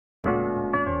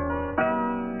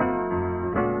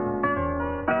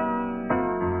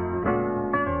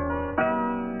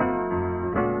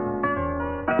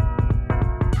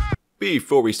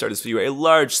Before we start this video, a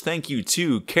large thank you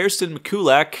to Kirsten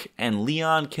McCulloch and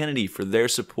Leon Kennedy for their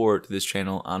support to this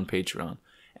channel on Patreon.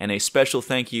 And a special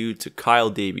thank you to Kyle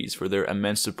Davies for their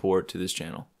immense support to this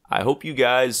channel. I hope you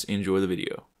guys enjoy the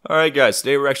video. Alright guys,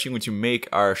 today we're actually going to make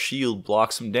our shield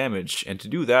block some damage, and to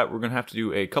do that we're going to have to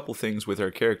do a couple things with our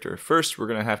character. First, we're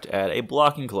going to have to add a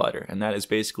blocking collider, and that is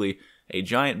basically a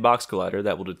giant box collider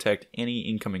that will detect any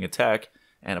incoming attack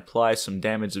and apply some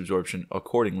damage absorption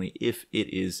accordingly if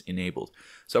it is enabled.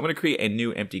 So I'm going to create a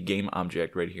new empty game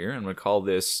object right here. I'm going to call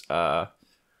this, I'm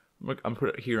going to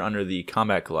put it here under the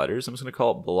combat colliders. I'm just going to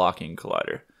call it blocking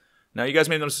collider. Now you guys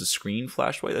may notice the screen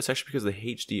flashed white. That's actually because of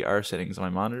the HDR settings on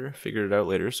my monitor. Figured it out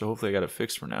later, so hopefully I got it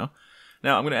fixed for now.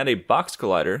 Now I'm going to add a box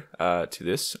collider to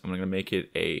this. I'm going to make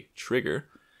it a trigger.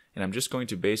 And I'm just going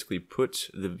to basically put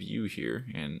the view here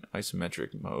in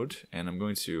isometric mode. And I'm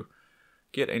going to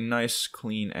get a nice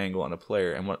clean angle on a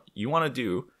player, and what you want to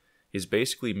do is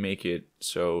basically make it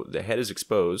so the head is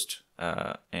exposed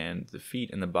and the feet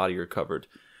and the body are covered.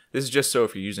 This is just so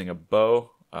if you're using a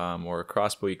bow or a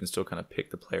crossbow, you can still kind of pick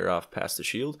the player off past the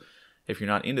shield. If you're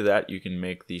not into that, you can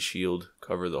make the shield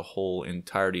cover the whole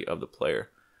entirety of the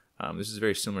player. This is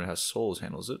very similar to how Souls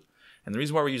handles it. And the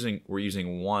reason why we're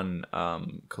using one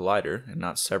collider and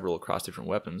not several across different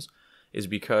weapons is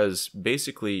because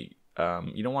basically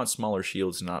you don't want smaller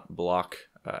shields to not block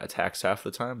attacks half the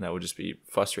time. That would just be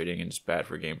frustrating and just bad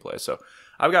for gameplay. So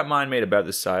I've got mine made about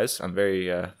this size. I'm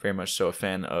very much so a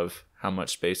fan of how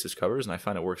much space this covers, and I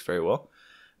find it works very well.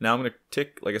 Now I'm going to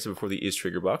tick, like I said before, the is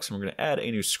trigger box, and we're going to add a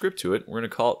new script to it. We're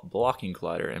going to call it blocking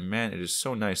collider, and man, it is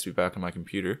so nice to be back on my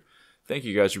computer. Thank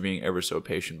you guys for being ever so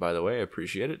patient, by the way. I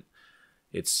appreciate it.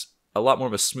 It's a lot more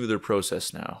of a smoother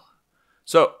process now.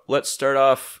 So let's start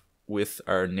off with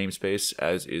our namespace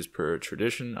as is per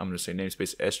tradition. I'm going to say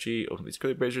namespace SG, open these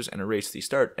curly braces, and erase the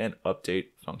start and update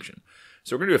function.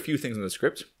 So we're going to do a few things in the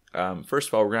script. First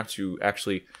of all, we're going to have to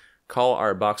actually call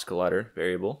our box collider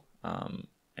variable, and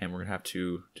we're going to have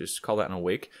to just call that an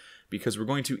awake, because we're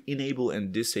going to enable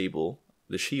and disable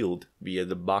the shield via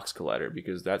the box collider,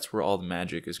 because that's where all the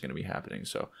magic is going to be happening.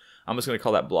 So I'm just going to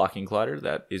call that blocking collider.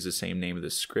 That is the same name of the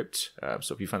script.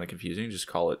 So if you find that confusing, just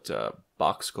call it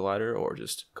box collider or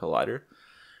just collider.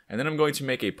 And then I'm going to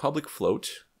make a public float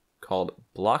called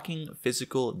blocking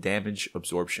physical damage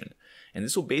absorption. And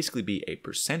this will basically be a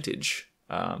percentage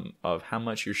of how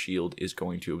much your shield is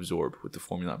going to absorb with the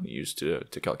formula I'm going to use to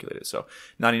calculate it. So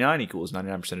 99 equals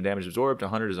 99% of damage absorbed,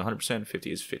 100 is 100%,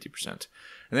 50 is 50%.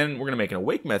 And then we're going to make an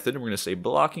awake method, and we're going to say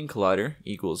blocking collider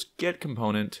equals get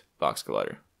component box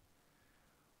collider.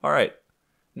 Alright,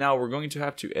 now we're going to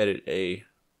have to edit a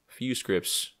few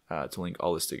scripts to link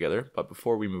all this together, but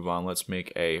before we move on, let's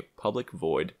make a public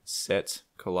void set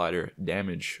collider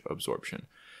damage absorption.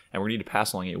 And we're going to need to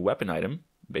pass along a weapon item,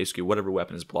 basically whatever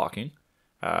weapon is blocking.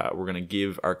 We're going to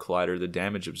give our collider the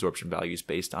damage absorption values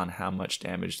based on how much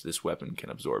damage this weapon can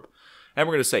absorb. And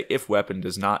we're going to say if weapon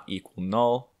does not equal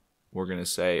null, we're going to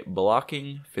say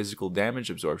blocking physical damage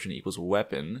absorption equals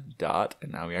weapon dot,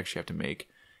 and now we actually have to make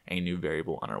a new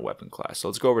variable on our weapon class. So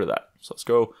let's go over to that. So let's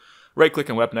go right click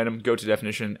on weapon item, go to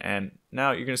definition, and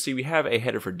now you're going to see we have a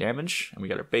header for damage, and we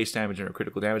got our base damage and our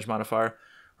critical damage modifier,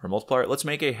 or multiplier. Let's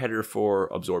make a header for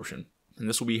absorption, and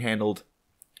this will be handled,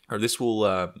 or this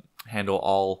will handle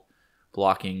all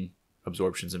blocking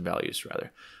absorptions and values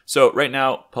rather. So right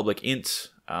now, public int,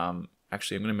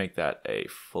 actually I'm going to make that a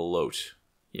float.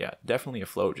 Yeah, definitely a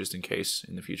float, just in case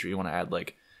in the future you want to add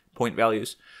like point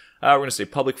values. We're going to say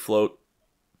public float,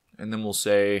 and then we'll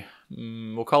say,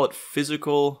 we'll call it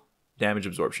physical damage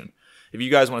absorption. If you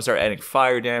guys want to start adding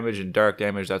fire damage and dark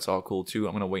damage, that's all cool too.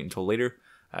 I'm going to wait until later.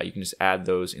 You can just add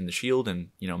those in the shield and,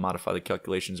 you know, modify the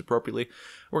calculations appropriately.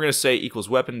 We're going to say equals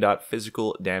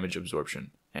weapon.physical damage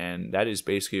absorption. And that is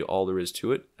basically all there is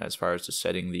to it as far as to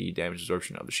setting the damage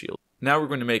absorption of the shield. Now we're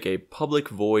going to make a public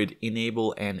void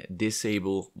enable and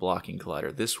disable blocking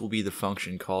collider. This will be the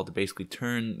function called to basically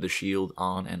turn the shield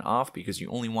on and off, because you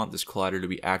only want this collider to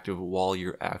be active while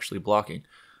you're actually blocking.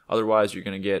 Otherwise, you're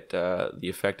going to get the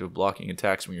effect of blocking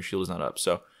attacks when your shield is not up.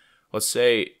 So let's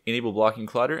say enable blocking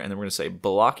collider, and then we're going to say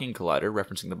blocking collider,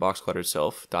 referencing the box collider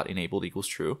itself, dot enabled equals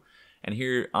true. And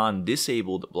here on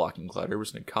disabled blocking collider, we're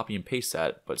just going to copy and paste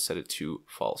that, but set it to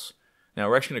false. Now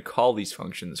we're actually going to call these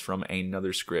functions from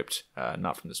another script,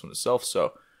 not from this one itself.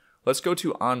 So let's go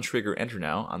to onTrigger enter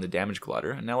now on the damage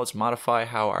collider, and now let's modify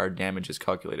how our damage is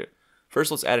calculated. First,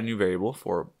 let's add a new variable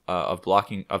for of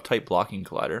type blocking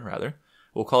collider rather.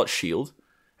 We'll call it shield,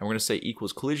 and we're going to say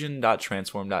equals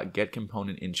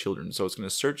collision.transform.getComponent in children. So it's going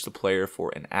to search the player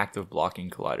for an active blocking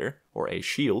collider or a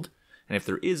shield, and if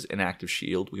there is an active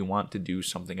shield, we want to do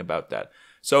something about that.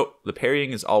 So the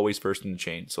parrying is always first in the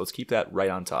chain. So let's keep that right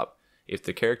on top. If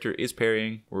the character is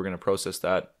parrying, we're going to process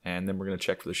that, and then we're going to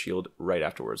check for the shield right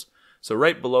afterwards. So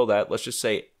right below that, let's just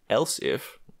say else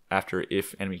if, after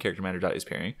if enemy character manager dot is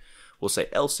parrying, we'll say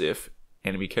else if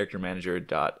enemy character manager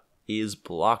dot is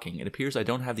blocking. It appears I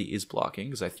don't have the is blocking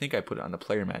because I think I put it on the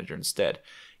player manager instead.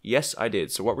 Yes, I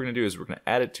did. So what we're going to do is we're going to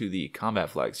add it to the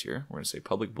combat flags here. We're going to say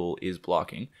public bool is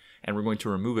blocking, and we're going to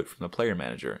remove it from the player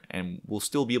manager, and we'll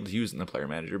still be able to use it in the player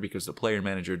manager because the player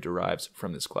manager derives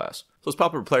from this class. So let's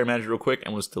pop up player manager real quick,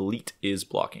 and we'll just delete is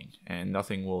blocking, and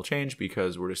nothing will change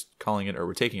because we're just calling it, or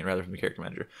we're taking it rather from the character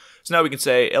manager. So now we can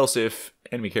say else if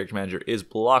enemy character manager is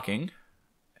blocking,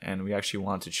 and we actually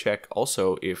want to check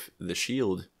also if the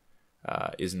shield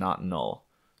is not null.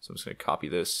 So I'm just going to copy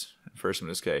this. First I'm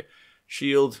going to say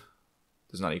shield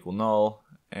does not equal null,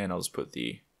 and I'll just put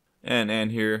the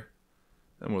and here.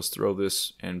 Then we'll just throw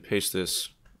this and paste this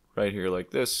right here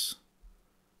like this.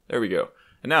 There we go.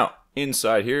 And now,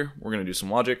 inside here, we're going to do some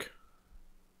logic.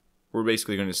 We're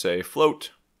basically going to say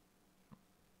float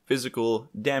physical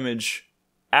damage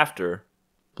after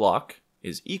block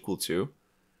is equal to,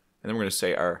 and then we're going to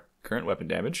say our current weapon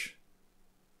damage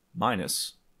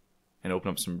minus, and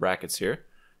open up some brackets here,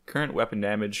 current weapon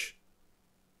damage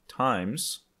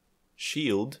times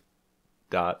shield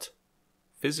dot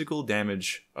physical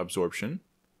damage absorption,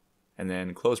 and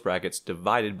then close brackets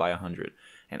divided by 100.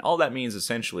 And all that means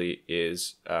essentially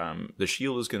is the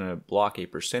shield is going to block a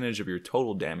percentage of your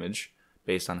total damage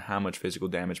based on how much physical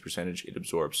damage percentage it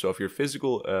absorbs. So if your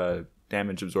physical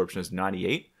damage absorption is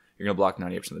 98, you're going to block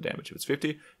 98% of the damage. If it's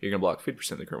 50, you're going to block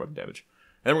 50% of the current weapon damage.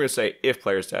 And then we're going to say if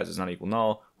player stats is not equal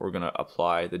null, we're going to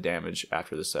apply the damage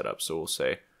after the setup. So we'll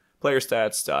say player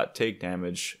stats dot take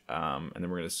damage, and then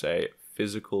we're going to say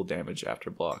physical damage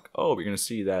after block. Oh, we're going to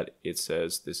see that it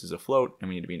says this is a float and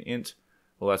we need to be an int.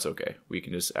 Well, that's okay. We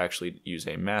can just actually use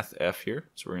a mathf here.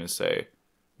 So we're going to say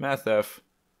mathf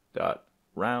dot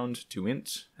round to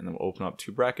int, and then we'll open up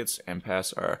two brackets and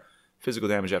pass our physical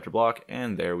damage after block,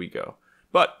 and there we go.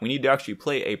 But we need to actually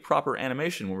play a proper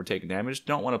animation when we're taking damage.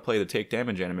 Don't want to play the take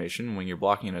damage animation when you're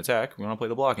blocking an attack. We want to play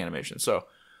the block animation. So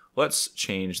let's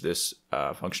change this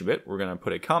function a bit. We're going to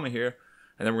put a comma here,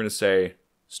 and then we're going to say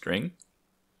string.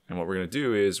 And what we're going to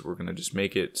do is we're going to just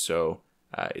make it so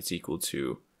it's equal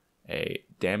to a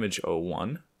damage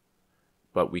 01,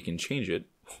 but we can change it.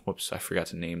 Whoops, I forgot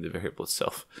to name the variable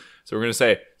itself. So we're going to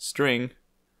say string,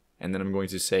 and then I'm going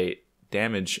to say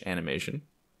damage animation.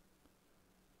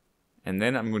 And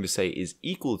then I'm going to say is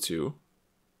equal to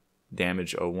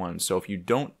damage 01. So if you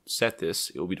don't set this,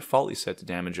 it will be defaultly set to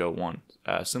damage 01,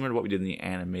 similar to what we did in the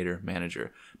animator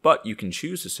manager. But you can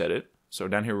choose to set it. So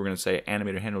down here we're going to say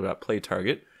animator handle.play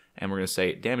target, and we're going to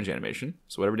say damage animation.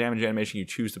 So whatever damage animation you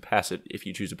choose to pass it, if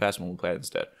you choose to pass one, we'll play it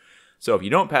instead. So if you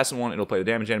don't pass it one, it'll play the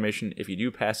damage animation. If you do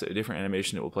pass it a different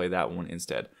animation, it will play that one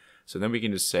instead. So then we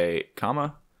can just say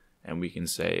comma, and we can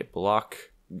say block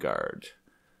guard.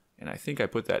 And I think I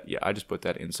put that, yeah, I just put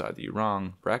that inside the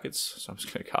wrong brackets, so I'm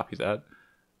just going to copy that.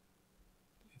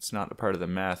 It's not a part of the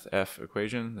math F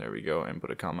equation. There we go, and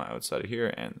put a comma outside of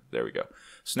here, and there we go.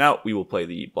 So now we will play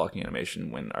the blocking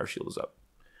animation when our shield is up.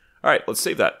 All right, let's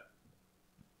save that.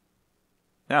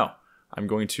 Now, I'm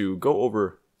going to go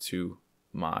over to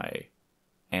my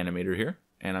animator here,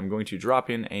 and I'm going to drop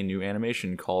in a new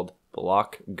animation called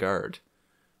block guard.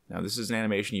 Now, this is an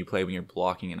animation you play when you're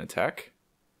blocking an attack.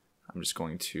 I'm just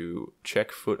going to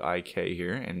check foot IK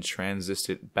here and transist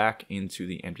it back into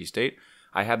the empty state.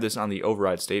 I have this on the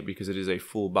override state because it is a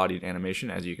full-bodied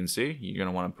animation, as you can see. You're going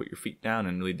to want to put your feet down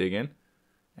and really dig in.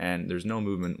 And there's no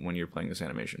movement when you're playing this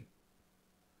animation.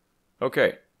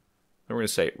 Okay, then we're going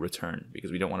to say return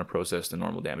because we don't want to process the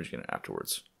normal damage again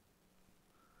afterwards.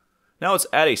 Now let's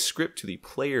add a script to the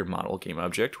player model game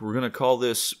object. We're going to call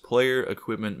this player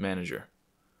equipment manager.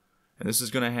 And this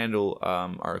is going to handle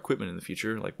our equipment in the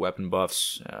future, like weapon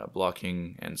buffs,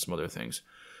 blocking, and some other things.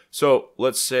 So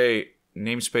let's say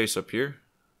namespace up here,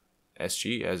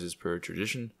 SG, as is per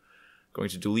tradition. Going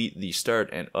to delete the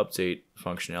start and update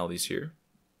functionalities here.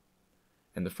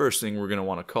 And the first thing we're going to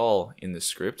want to call in this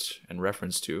script and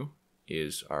reference to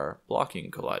is our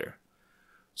blocking collider.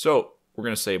 So we're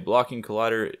going to say blocking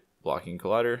collider, blocking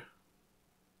collider.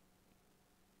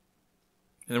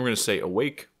 And then we're going to say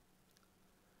awake.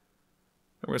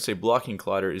 And we're going to say blocking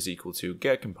collider is equal to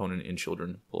get component in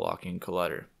children blocking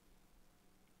collider.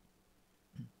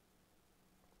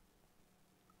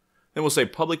 Then we'll say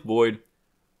public void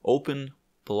open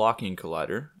blocking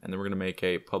collider, and then we're going to make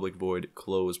a public void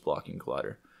close blocking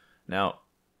collider. Now,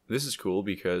 this is cool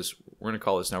because we're going to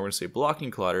call this now, we're going to say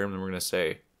blocking collider, and then we're going to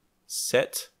say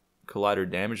set collider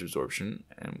damage absorption,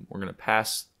 and we're going to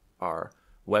pass our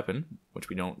weapon, which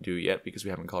we don't do yet because we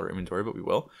haven't called our inventory, but we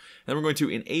will. And then we're going to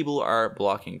enable our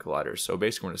blocking collider. So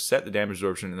basically we're going to set the damage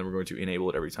absorption, and then we're going to enable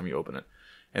it every time you open it.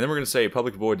 And then we're going to say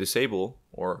public void disable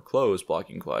or close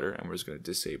blocking collider, and we're just going to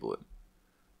disable it.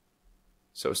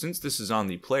 So since this is on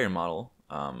the player model,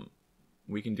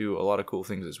 we can do a lot of cool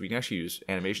things. We can actually use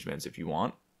animation events if you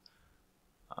want,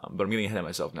 but I'm getting ahead of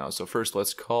myself now. So first,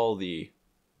 let's call the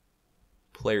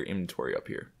player inventory up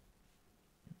here.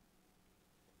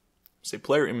 Say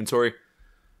player inventory,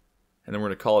 and then we're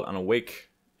going to call it on awake,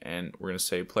 and we're going to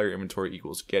say player inventory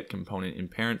equals get component in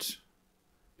parent,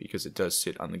 because it does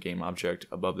sit on the game object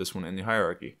above this one in the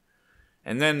hierarchy.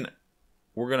 And then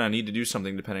we're going to need to do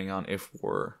something depending on if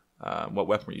we're what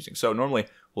weapon we're using. So normally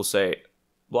we'll say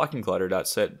blocking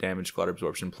collider.set damage collider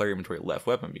absorption player inventory left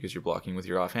weapon, because you're blocking with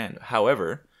your offhand.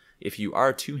 However, if you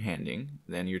are two-handing,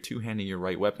 then you're two-handing your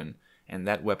right weapon, and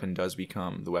that weapon does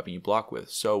become the weapon you block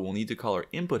with. So we'll need to call our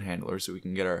input handler so we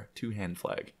can get our two-hand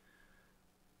flag.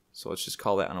 So let's just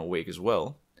call that on awake as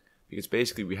well, because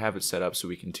basically we have it set up so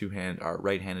we can two-hand our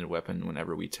right-handed weapon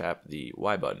whenever we tap the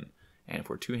Y button. And if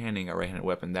we're two-handing our right-handed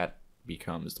weapon, that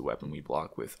becomes the weapon we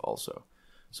block with also.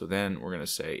 So then we're going to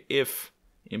say if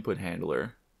input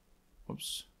handler,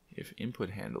 if input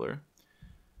handler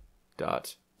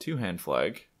dot two-hand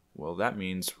flag, well, that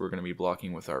means we're going to be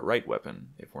blocking with our right weapon.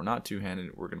 If we're not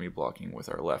two-handed, we're going to be blocking with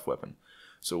our left weapon.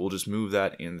 So we'll just move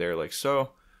that in there like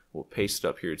so. We'll paste it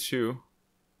up here too.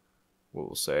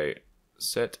 We'll say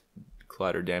set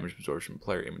collider damage absorption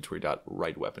player inventory dot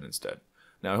right weapon instead.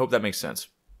 Now I hope that makes sense.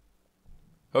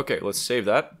 Okay, let's save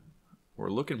that. We're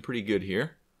looking pretty good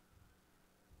here.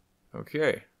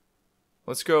 Okay,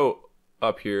 let's go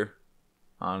up here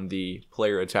on the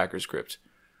player attacker script.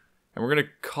 And we're going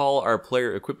to call our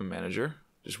player equipment manager,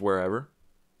 just wherever.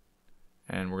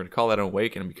 And we're going to call that on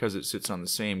awake, and because it sits on the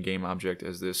same game object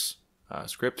as this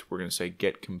script, we're going to say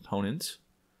get component.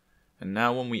 And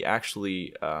now when we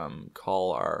actually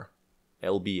call our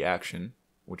LB action,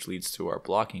 which leads to our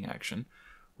blocking action,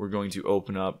 we're going to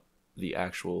open up the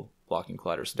actual blocking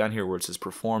collider. So down here where it says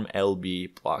perform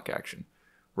LB block action,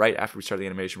 right after we start the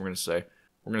animation, we're going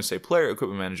to say player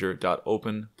equipment manager dot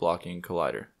open blocking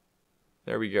collider.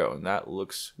 There we go, and that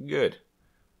looks good.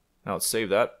 Now let's save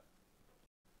that.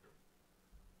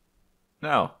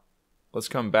 Now let's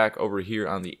come back over here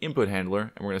on the input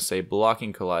handler, and we're going to say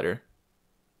blocking collider,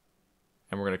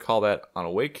 and we're going to call that on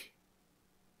awake,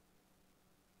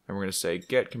 and we're going to say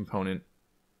get component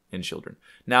in children.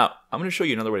 Now I'm going to show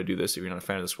you another way to do this if you're not a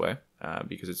fan of this way,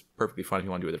 because it's perfectly fine if you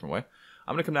want to do it a different way.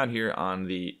 I'm going to come down here on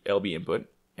the LB input,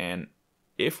 and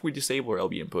if we disable our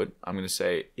LB input, I'm going to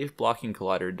say if blocking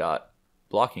collider dot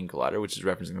blocking collider, which is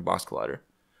referencing the box collider,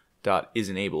 dot is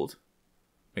enabled,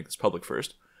 make this public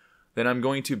first, then I'm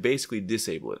going to basically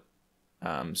disable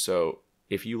it. So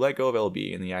if you let go of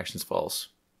LB and the action's false,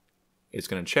 it's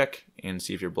going to check and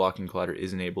see if your blocking collider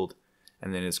is enabled,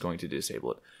 and then it's going to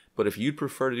disable it. But if you'd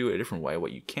prefer to do it a different way,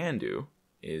 what you can do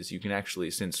is you can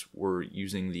actually, since we're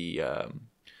using the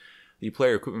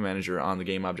player equipment manager on the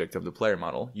game object of the player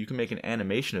model, you can make an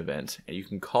animation event, and you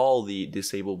can call the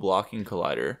disable blocking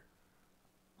collider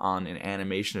on an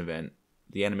animation event,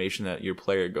 the animation that your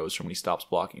player goes from when he stops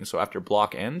blocking. So after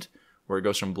block end, where it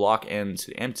goes from block end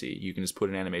to empty, you can just put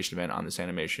an animation event on this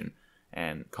animation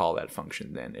and call that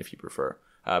function then if you prefer.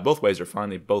 Both ways are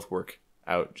fine. They both work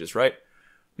out just right.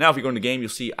 Now if you go into game, you'll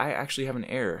see I actually have an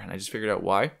error, and I just figured out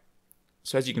why.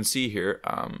 So as you can see here,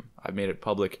 I've made it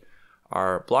public.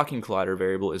 Our blocking collider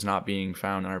variable is not being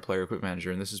found in our player equipment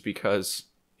manager, and this is because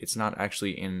it's not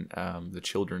actually in the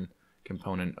children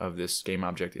component of this game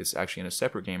object. It's actually in a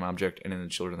separate game object and in the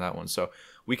children of that one. So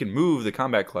we can move the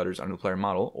combat colliders under the player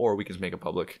model, or we can just make it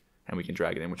public and we can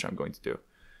drag it in, which I'm going to do.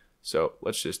 So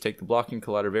let's just take the blocking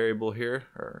collider variable here,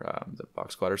 or the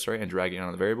box collider, sorry, and drag it in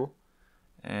on the variable.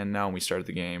 And now when we start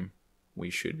the game, we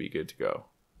should be good to go.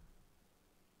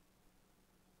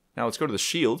 Now let's go to the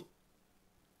shield,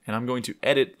 and I'm going to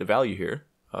edit the value here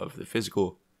of the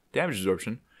physical damage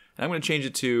absorption, and I'm going to change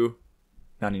it to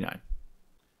 99.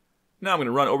 Now I'm going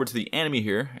to run over to the enemy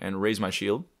here and raise my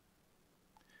shield.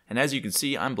 And as you can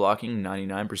see, I'm blocking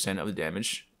 99% of the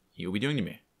damage you'll be doing to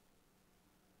me.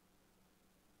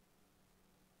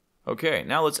 Okay,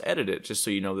 now let's edit it just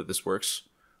so you know that this works.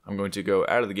 I'm going to go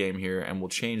out of the game here and we'll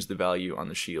change the value on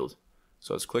the shield.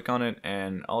 So let's click on it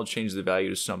and I'll change the value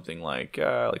to something like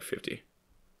 50.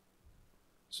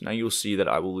 So now you'll see that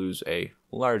I will lose a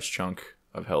large chunk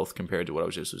of health compared to what I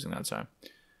was just losing that time.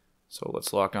 So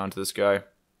let's lock onto this guy.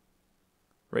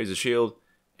 Raise the shield,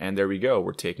 and there we go.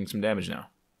 We're taking some damage now.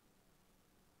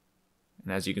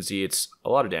 And as you can see, it's a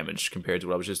lot of damage compared to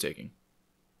what I was just taking.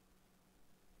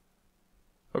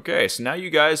 Okay, so now you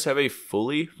guys have a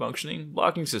fully functioning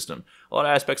blocking system. A lot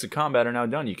of aspects of combat are now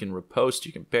done. You can riposte,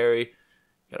 you can parry,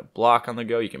 you got a block on the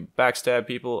go, you can backstab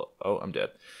people. Oh, I'm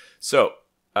dead. So,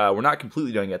 we're not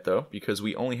completely done yet though, because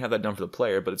we only have that done for the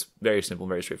player, but it's very simple and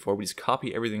very straightforward. We just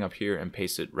copy everything up here and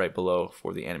paste it right below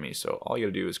for the enemy. So all you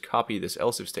gotta do is copy this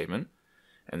else if statement,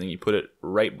 and then you put it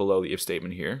right below the if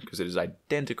statement here, because it is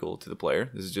identical to the player.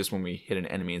 This is just when we hit an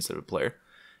enemy instead of a player.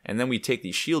 And then we take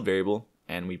the shield variable,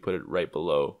 and we put it right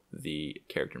below the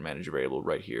character manager variable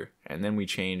right here. And then we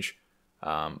change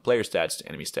player stats to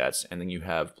enemy stats, and then you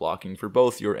have blocking for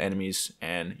both your enemies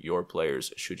and your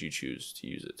players should you choose to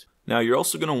use it. Now you're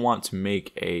also going to want to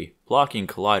make a blocking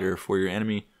collider for your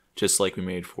enemy, just like we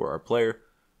made for our player.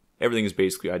 Everything is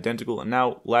basically identical. And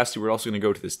now lastly, we're also going to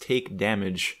go to this take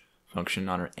damage function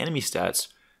on our enemy stats,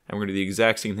 and we're going to do the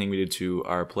exact same thing we did to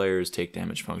our player's take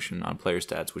damage function on player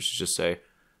stats, which is just say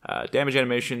damage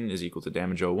animation is equal to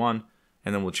damage 01,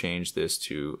 and then we'll change this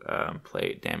to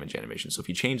play damage animation. So if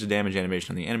you change the damage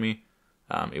animation on the enemy,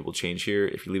 it will change here.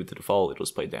 If you leave it to default, it'll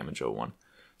just play damage 01.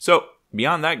 So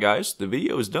beyond that, guys, the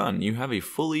video is done. You have a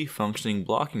fully functioning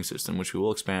blocking system, which we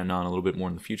will expand on a little bit more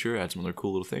in the future, add some other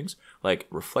cool little things like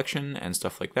reflection and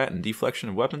stuff like that, and deflection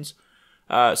of weapons.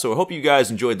 So I hope you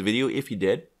guys enjoyed the video. If you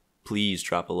did, please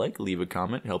drop a like, leave a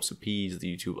comment. It helps appease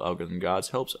the YouTube algorithm gods,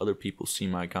 helps other people see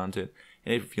my content.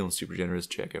 And if you're feeling super generous,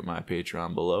 check out my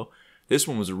Patreon below. This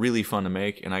one was really fun to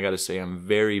make, and I gotta say I'm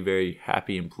very, very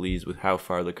happy and pleased with how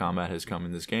far the combat has come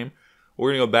in this game.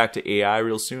 We're gonna go back to AI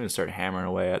real soon and start hammering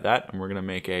away at that, and we're gonna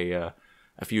make a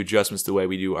few adjustments to the way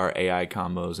we do our AI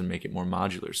combos and make it more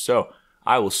modular. So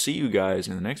I will see you guys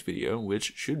in the next video,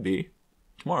 which should be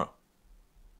tomorrow.